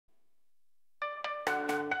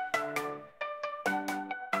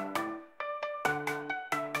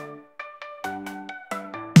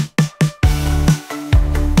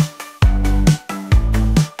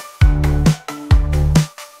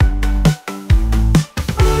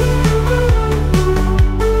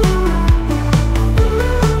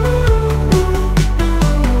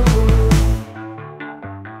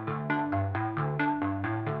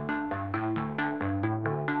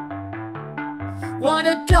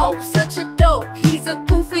yo, such a dope. He's a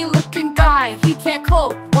goofy looking guy, he can't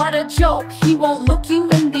cope. What a joke, he won't look you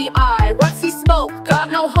in the eye. What's he smoke?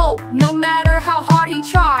 Got no hope. No matter how hard he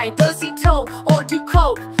try. Does he toke or do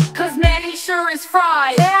coke? Cause man, he sure is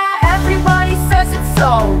fried. Yeah, everybody says it's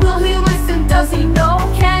so. Will he listen? Does he know?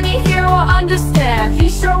 Can he hear or understand? He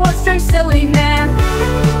sure was strange, silly man.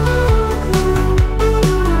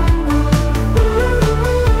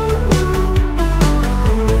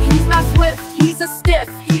 He's not swift, he's a stiff,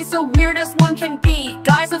 he's the weirdest one can be.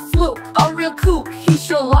 Guy's a fluke, a real kook, he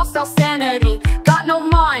sure lost all sanity. Got no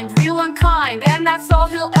mind, real unkind, and that's all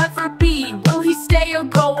he'll ever be. Will he stay or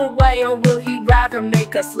go away, or will he rather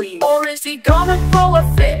make us leave? Or is he gonna throw a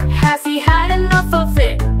fit? Has he had enough of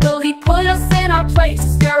it? Will he put us in our place,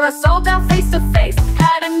 stare us all down face to face?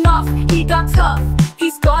 Had enough, he got tough,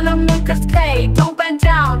 he's gonna make us pay. Don't bend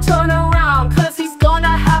down, turn around, cause he's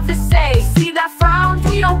gonna have to say. See that frown?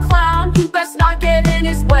 We don't clown, you best not get in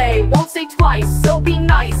his way. Won't say twice, so be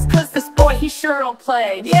nice, cause this boy he sure don't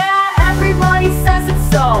play. Yeah, everybody says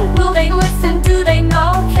it's so. Will they listen? Do they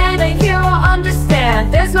know? Can they hear or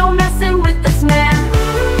understand? There's no messing with this man.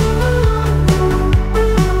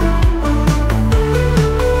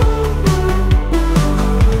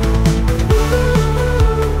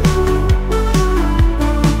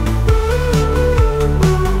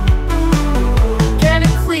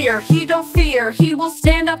 He don't fear, he will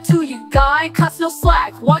stand up to you, guy. Cuts no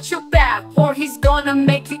slack, watch your back, or he's gonna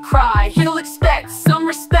make you cry. He'll expect some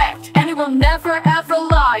respect, and he will never ever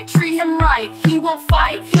lie. Treat him right, he won't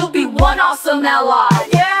fight, he'll be one awesome ally.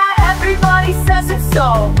 Yeah, everybody says it's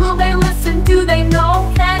so. Will they listen? Do they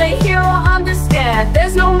know? Can they hear or understand?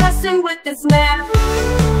 There's no messing with this man.